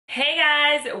Hey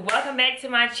guys, welcome back to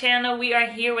my channel. We are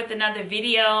here with another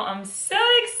video. I'm so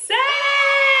excited.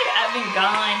 I've been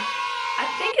gone.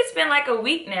 I think it's been like a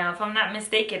week now, if I'm not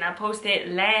mistaken. I posted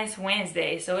last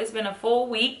Wednesday, so it's been a full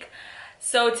week.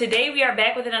 So today we are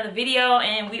back with another video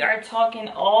and we are talking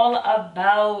all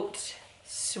about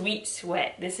Sweet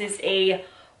Sweat. This is a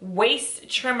waist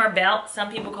trimmer belt. Some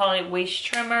people call it waist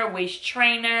trimmer, waist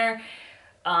trainer.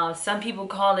 Some people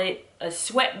call it a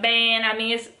sweatband. I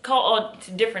mean, it's called all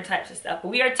different types of stuff, but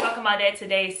we are talking about that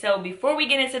today. So before we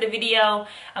get into the video,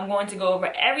 I'm going to go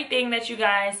over everything that you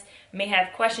guys may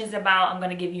have questions about. I'm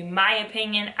going to give you my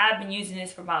opinion. I've been using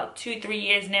this for about 2-3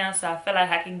 years now, so I feel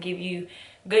like I can give you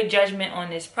good judgment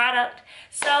on this product.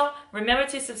 So remember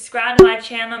to subscribe to my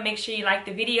channel. Make sure you like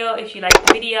the video if you like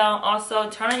the video. Also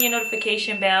turn on your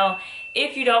notification bell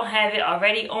if you don't have it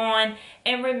already on.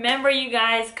 And remember, you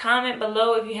guys, comment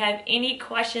below if you have any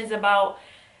questions about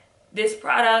this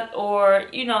product or,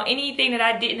 you know, anything that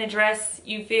I didn't address.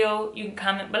 You feel you can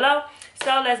comment below.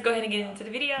 So let's go ahead and get into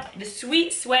the video. The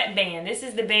Sweet Sweat band. This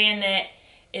is the band that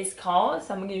it's called.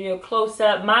 So I'm gonna give you a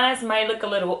close-up. Mine might look a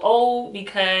little old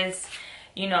because,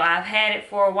 you know, I've had it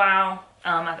for a while.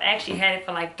 I've actually had it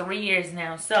for like 3 years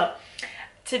now. So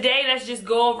today, let's just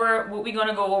go over what we're going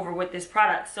to go over with this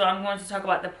product. So I'm going to talk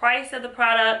about the price of the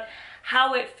product,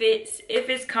 how it fits, if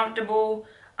it's comfortable,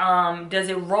 does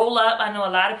it roll up? I know a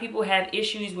lot of people have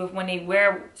issues with when they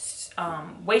wear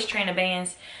waist trainer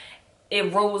bands.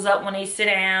 It rolls up when they sit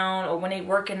down or when they're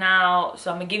working out.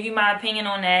 So I'm going to give you my opinion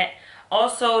on that.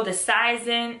 Also, the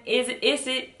sizing, is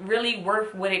it really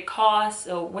worth what it costs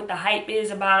or what the hype is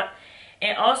about?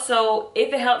 And also,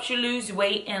 if it helps you lose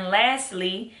weight. And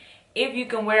lastly, if you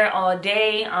can wear it all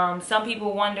day. Some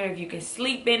people wonder if you can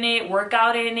sleep in it, work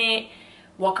out in it,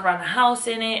 walk around the house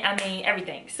in it. I mean,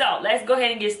 everything. So let's go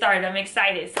ahead and get started. I'm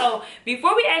excited. So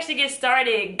before we actually get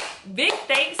started, big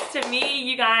thanks to me,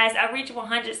 you guys. I reached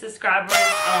 100 subscribers.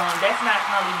 That's not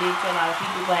probably big to a lot of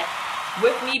people, but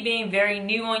with me being very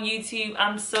new on YouTube,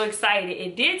 I'm so excited.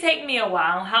 It did take me a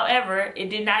while. However, it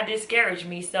did not discourage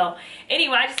me. So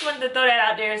anyway, I just wanted to throw that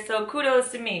out there. So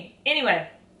kudos to me. Anyway,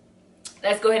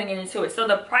 let's go ahead and get into it. So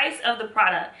the price of the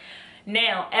product.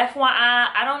 Now, FYI,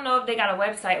 I don't know if they got a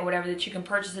website or whatever that you can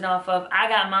purchase it off of. I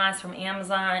got mine from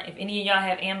Amazon. If any of y'all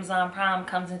have Amazon Prime,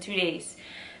 comes in 2 days.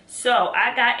 So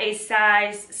I got a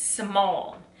size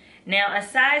small. Now, a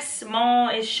size small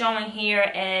is showing here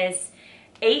as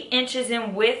 8 inches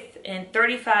in width and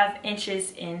 35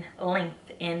 inches in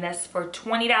length. And that's for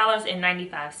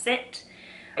 $20.95.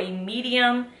 A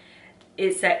medium,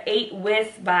 it's a 8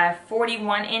 width by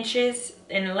 41 inches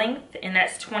in length, and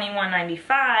that's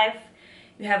 $21.95.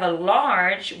 You have a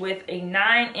large with a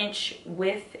 9-inch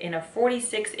width and a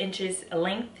 46 inches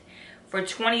length for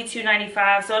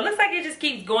 $22.95. So it looks like it just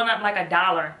keeps going up like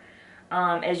 $1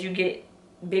 as you get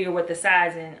bigger with the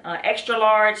sizing. Extra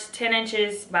large, 10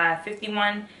 inches by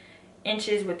 51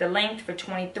 inches with the length for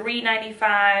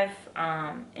 $23.95.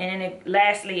 And then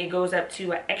lastly, it goes up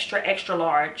to an extra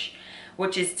large,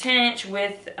 which is 10-inch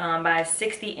width by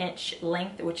 60-inch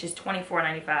length, which is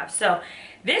 $24.95. So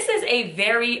this is a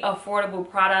very affordable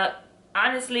product.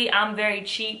 Honestly, I'm very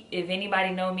cheap. If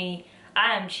anybody know me,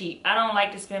 I am cheap. I don't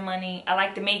like to spend money. I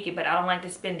like to make it, but I don't like to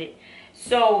spend it.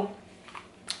 So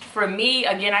for me,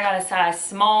 again, I got a size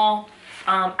small.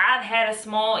 I've had a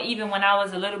small even when I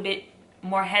was a little bit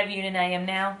more heavier than I am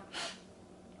now.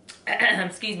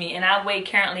 Excuse me. And I weigh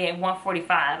currently at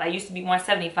 145. I used to be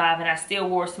 175 and I still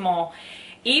wore small.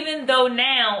 Even though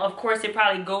now, of course, it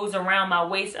probably goes around my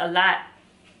waist a lot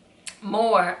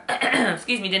more,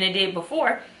 excuse me, than it did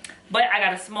before. But I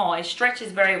got a small. It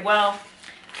stretches very well.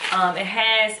 It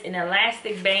has an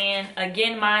elastic band.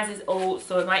 Again, mine is old,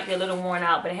 so it might be a little worn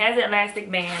out, but it has an elastic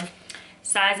band.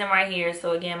 Sizing right here.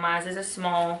 So again, mine is a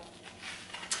small.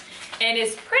 And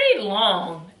it's pretty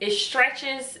long. It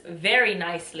stretches very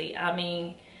nicely. I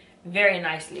mean, very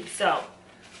nicely. So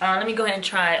let me go ahead and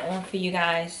try it on for you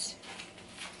guys.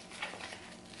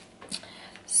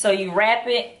 So you wrap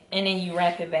it and then you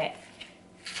wrap it back.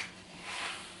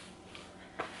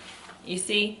 You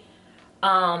see?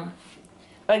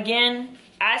 Again,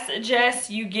 I suggest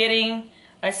you getting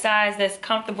a size that's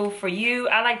comfortable for you.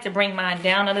 I like to bring mine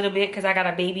down a little bit because I got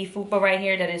a baby fupa right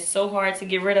here that is so hard to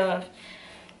get rid of.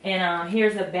 And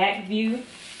here's a back view.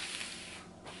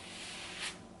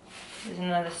 There's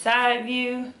another side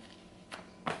view.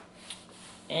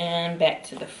 And back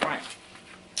to the front.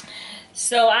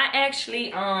 So I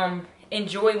actually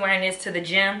enjoy wearing this to the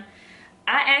gym.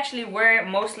 I actually wear it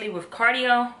mostly with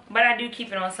cardio, but I do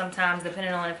keep it on sometimes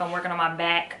depending on if I'm working on my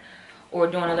back or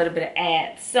doing a little bit of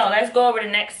abs. So let's go over the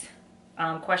next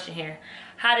question here.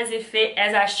 How does it fit?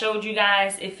 As I showed you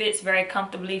guys, it fits very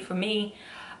comfortably for me.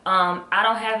 I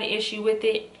don't have an issue with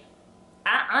it.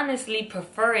 I honestly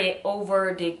prefer it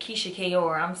over the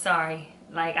keyshiaka'oir. I'm sorry.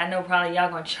 Like, I know probably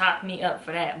y'all gonna chop me up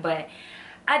for that, but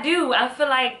I do. I feel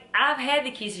like I've had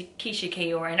the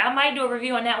keyshiaka'oir, and I might do a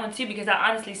review on that one too, because I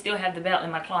honestly still have the belt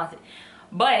in my closet.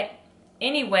 But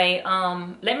anyway,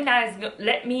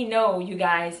 let me know, you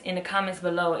guys, in the comments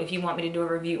below if you want me to do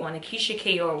a review on the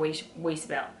keyshiaka'oir waist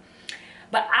belt.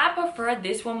 But I prefer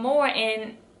this one more,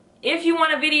 and if you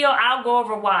want a video, I'll go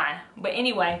over why. But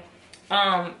anyway,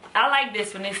 I like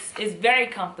this one. It's very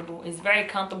comfortable. It's very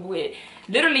comfortable. It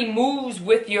literally moves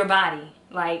with your body.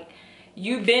 Like,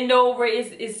 you bend over,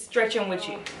 it's stretching with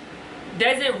you.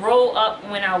 Does it roll up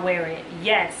when I wear it?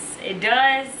 Yes, it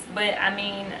does. But I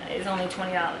mean, it's only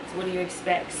 $20. What do you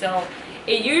expect? So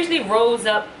it usually rolls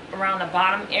up around the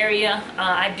bottom area.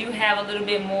 I do have a little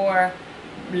bit more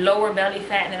lower belly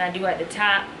fat than I do at the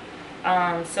top.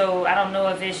 So I don't know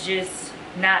if it's just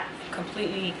not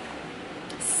completely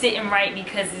sitting right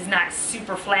because it's not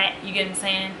super flat. You get what I'm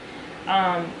saying?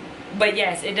 But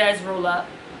yes, it does roll up.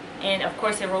 And of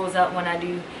course it rolls up when I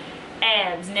do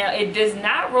abs. Now, it does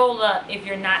not roll up if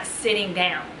you're not sitting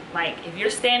down. Like, if you're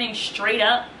standing straight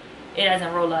up, it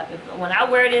doesn't roll up. When I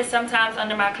wear this sometimes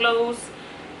under my clothes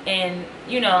and,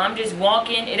 you know, I'm just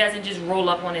walking, it doesn't just roll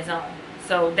up on its own.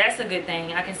 So that's a good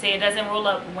thing. I can say it doesn't roll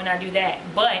up when I do that.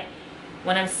 But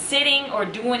when I'm sitting or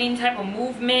doing any type of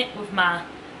movement with my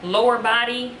lower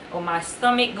body or my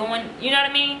stomach going, you know what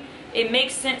I mean? It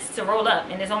makes sense to roll up,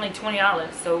 and it's only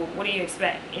 $20. So what do you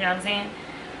expect? You know what I'm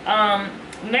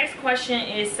saying? Next question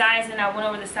is sizing. I went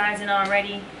over the sizing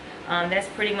already. That's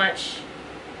pretty much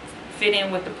fit in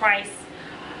with the price.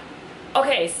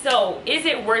 Okay, so is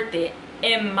it worth it?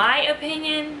 In my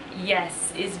opinion,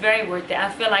 yes, it's very worth it. I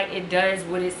feel like it does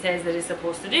what it says that it's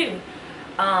supposed to do.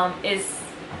 It's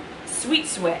sweet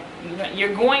sweat.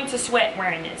 You're going to sweat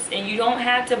wearing this, and you don't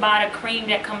have to buy the cream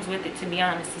that comes with it, to be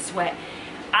honest, to sweat.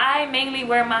 I mainly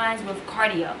wear mine with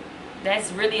cardio.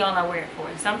 That's really all I wear it for.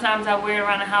 Sometimes I wear it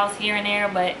around the house here and there,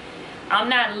 but I'm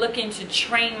not looking to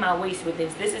train my waist with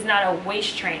this. This is not a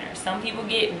waist trainer. Some people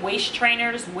get waist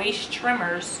trainers, waist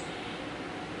trimmers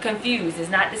confused. It's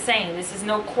not the same. This is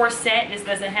no corset. This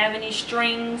doesn't have any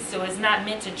strings, so it's not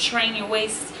meant to train your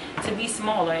waist to be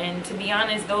smaller. And to be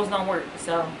honest, those don't work.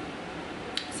 So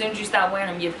as soon as you stop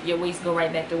wearing them, your waist go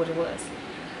right back to what it was.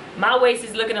 My waist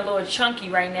is looking a little chunky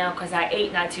right now because I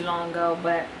ate not too long ago,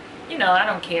 but you know, I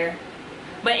don't care.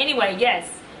 But anyway, yes.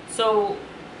 So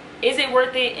is it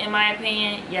worth it? In my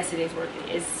opinion, yes, it is worth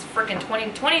it. It's freaking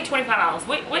 $25.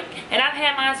 What? And I've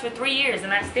had mine for 3 years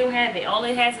and I still have it. All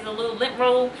it has is a little lint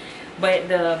roll, but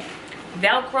the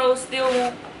Velcro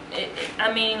still,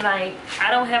 I mean, like,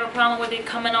 I don't have a problem with it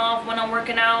coming off when I'm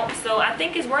working out. So I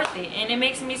think it's worth it, and it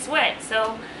makes me sweat.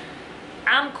 So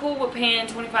I'm cool with paying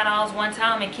 $25 one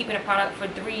time and keeping a product for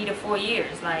 3 to 4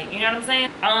 years. Like, you know what I'm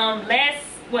saying?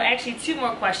 Well, actually 2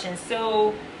 more questions.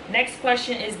 So next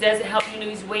question is, does it help you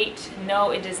lose weight?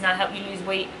 No, it does not help you lose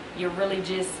weight. You're really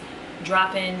just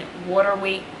dropping water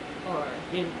weight, or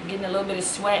you're getting a little bit of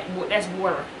sweat. That's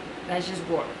water. That's just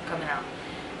water coming out.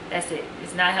 That's it.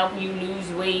 It's not helping you lose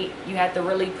weight. You have to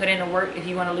really put in the work if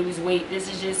you want to lose weight.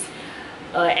 This is just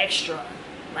extra,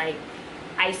 like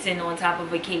icing on top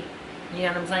of a cake. You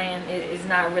know what I'm saying? It's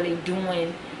not really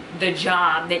doing the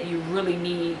job that you really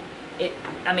need it,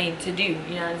 I mean, to do.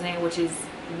 You know what I'm saying? Which is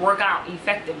work out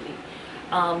effectively.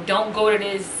 Don't go to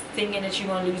this thinking that you're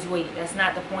going to lose weight. That's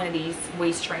not the point of these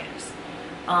waist trainers.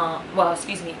 Well,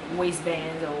 excuse me,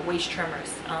 waistbands or waist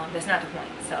trimmers. That's not the point.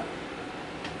 So,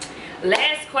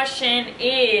 last question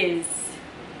is,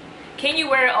 can you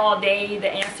wear it all day? The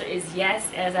answer is yes.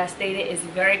 As I stated, it's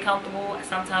very comfortable.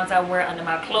 Sometimes I wear it under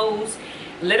my clothes.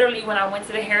 Literally, when I went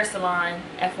to the hair salon,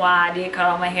 FYI, I did cut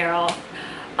all my hair off.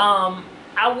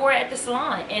 I wore it at the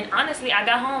salon, and honestly, I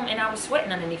got home and I was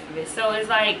sweating underneath of it. So it's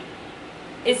like,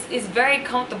 it's very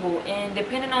comfortable, and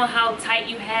depending on how tight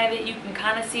you have it, you can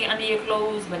kind of see it under your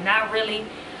clothes, but not really.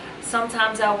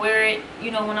 Sometimes I wear it, you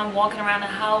know, when I'm walking around the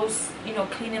house, you know,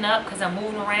 cleaning up because I'm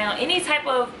moving around. Any type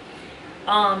of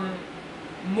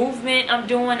movement I'm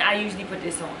doing, I usually put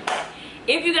this on.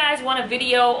 If you guys want a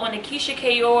video on the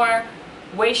keyshiaka'oir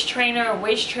waist trainer or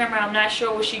waist trimmer, I'm not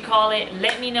sure what she call it,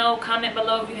 let me know. Comment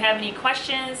below if you have any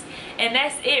questions. And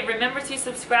that's it. Remember to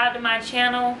subscribe to my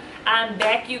channel. I'm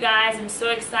back, you guys. I'm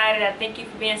so excited. I thank you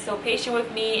for being so patient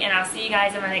with me, and I'll see you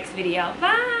guys in my next video.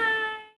 Bye.